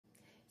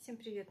Всем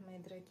привет, мои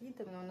дорогие!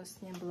 Давно у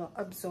нас не было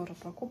обзора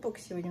покупок.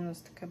 Сегодня у нас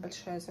такая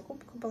большая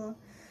закупка была.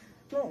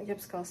 Ну, я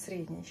бы сказала,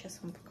 средняя.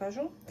 Сейчас вам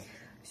покажу.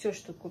 Все,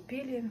 что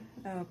купили,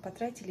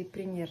 потратили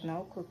примерно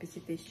около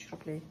 5000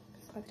 рублей.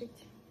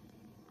 Смотрите.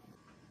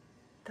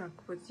 Так,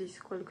 вот здесь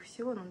сколько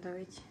всего. Ну,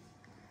 давайте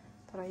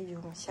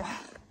пройдемся.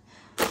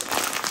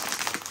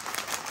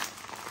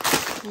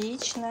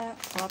 Яичная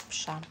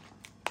лапша.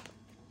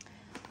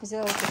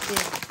 Взяла такие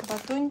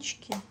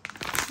батончики.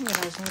 Ни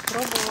разу не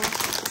пробовала.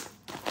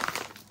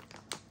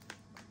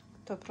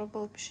 Кто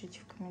пробовал, пишите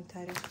в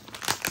комментариях.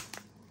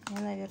 Я,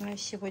 наверное,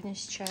 сегодня с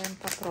чаем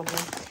попробую.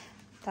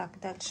 Так,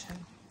 дальше.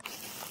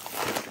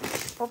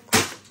 Оп.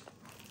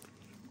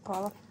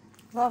 Упала.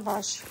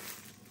 Лаваш.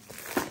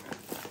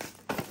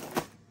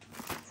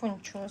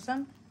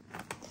 Фунчоза.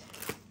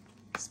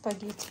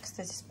 Спагетти.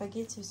 Кстати,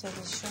 спагетти взяли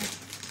еще.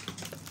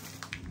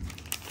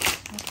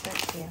 Вот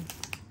такие.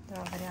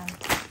 Два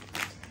варианта.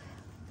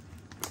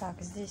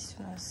 Так, здесь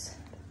у нас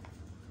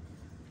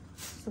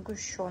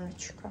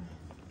сгущеночка.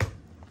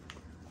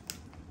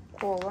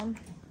 Кола,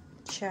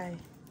 чай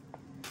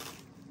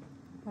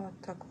вот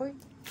такой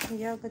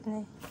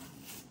ягодный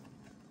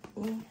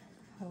и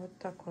вот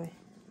такой.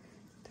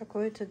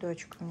 Такой это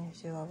дочка мне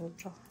взяла,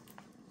 выбрала.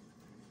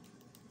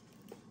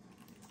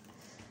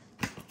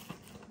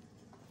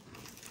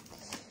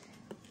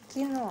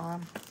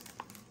 Киноа.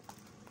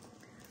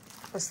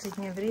 В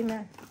последнее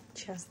время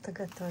часто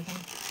готовим.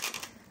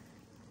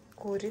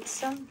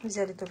 Курица.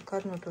 Взяли только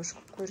одну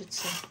тушку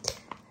курицы.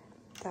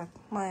 Так,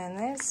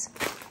 майонез.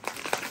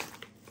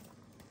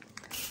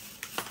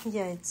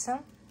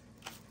 Яйца.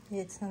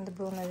 Яйца надо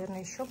было,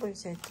 наверное, еще бы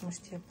взять, потому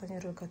что я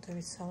планирую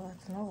готовить салат.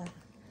 Ну ладно.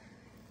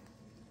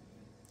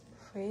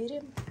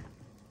 Фейри.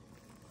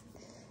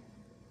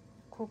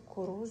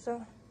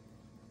 Кукуруза.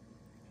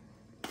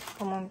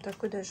 По-моему,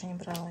 такую даже не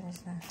брала, не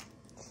знаю.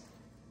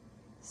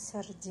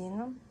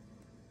 Сардину.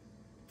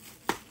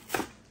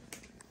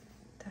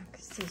 Так,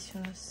 здесь у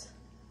нас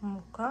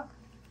мука.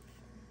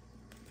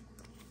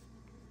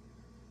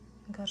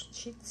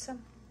 Горчица.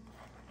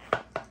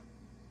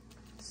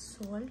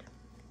 Соль,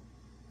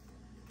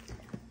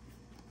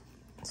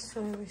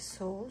 соевый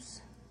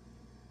соус,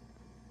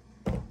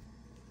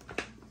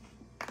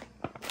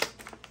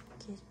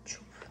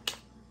 кетчуп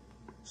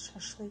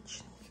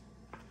шашлычный.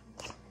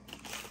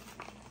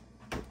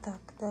 Так,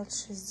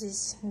 дальше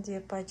здесь 2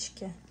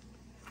 пачки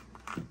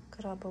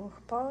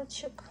крабовых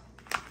палочек,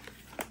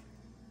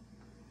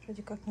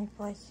 вроде как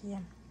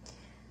неплохие.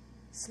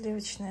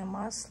 Сливочное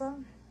масло,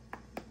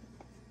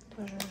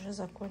 тоже уже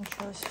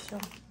закончилось все.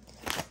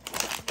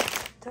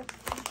 Так,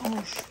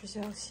 муж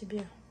взял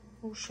себе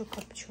уши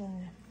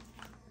копченые.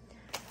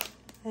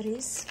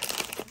 Рис,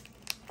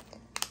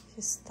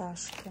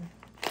 фисташки.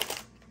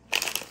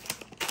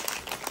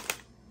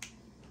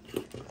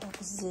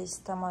 Так, здесь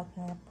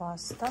томатная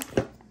паста.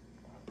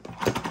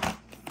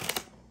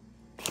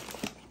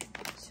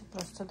 Все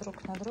просто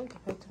друг на друге,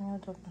 поэтому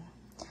неудобно.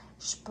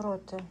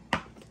 Шпроты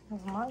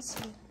в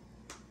масле.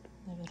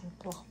 Наверное,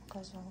 плохо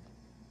показала.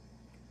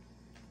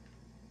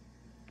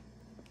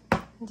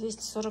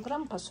 240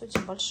 грамм, по сути,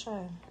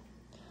 большая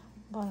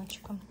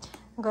баночка.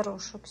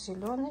 Горошек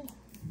зеленый.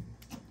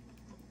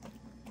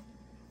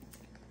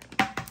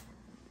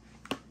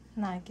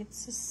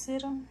 Наггетсы с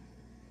сыром.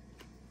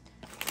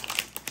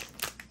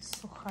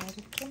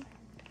 Сухарики.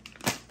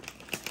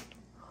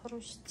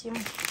 Хрустим.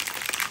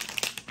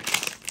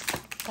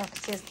 Так,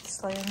 тесто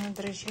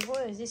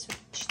слоено-дрожжевое. Здесь вот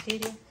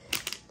 4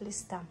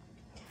 листа.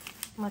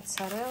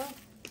 Моцарелла.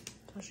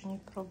 Тоже не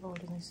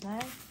пробовали, не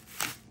знаю.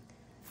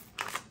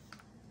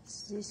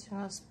 Здесь у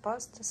нас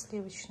паста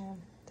сливочная.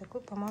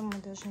 Такой, по-моему,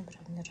 мы даже не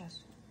брали ни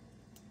разу.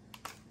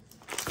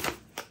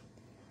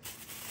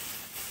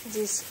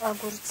 Здесь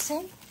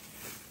огурцы,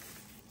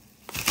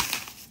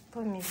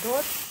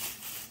 помидор,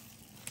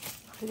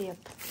 хлеб.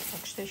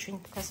 Так, что еще не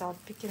показала.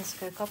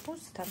 Пекинская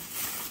капуста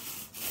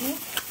и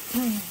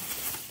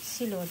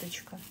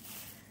селедочка.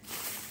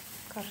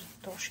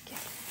 Картошки.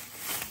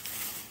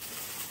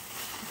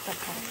 Вот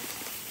такая вот.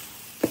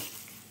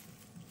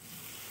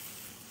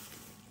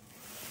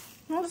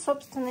 Ну,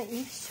 собственно,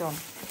 и все.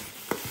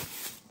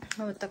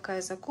 Вот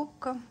такая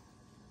закупка.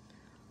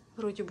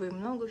 Вроде бы и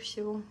много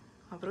всего,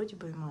 а вроде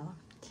бы и мало.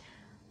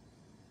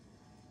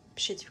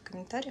 Пишите в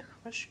комментариях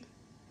ваше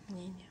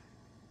мнение.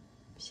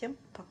 Всем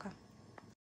пока.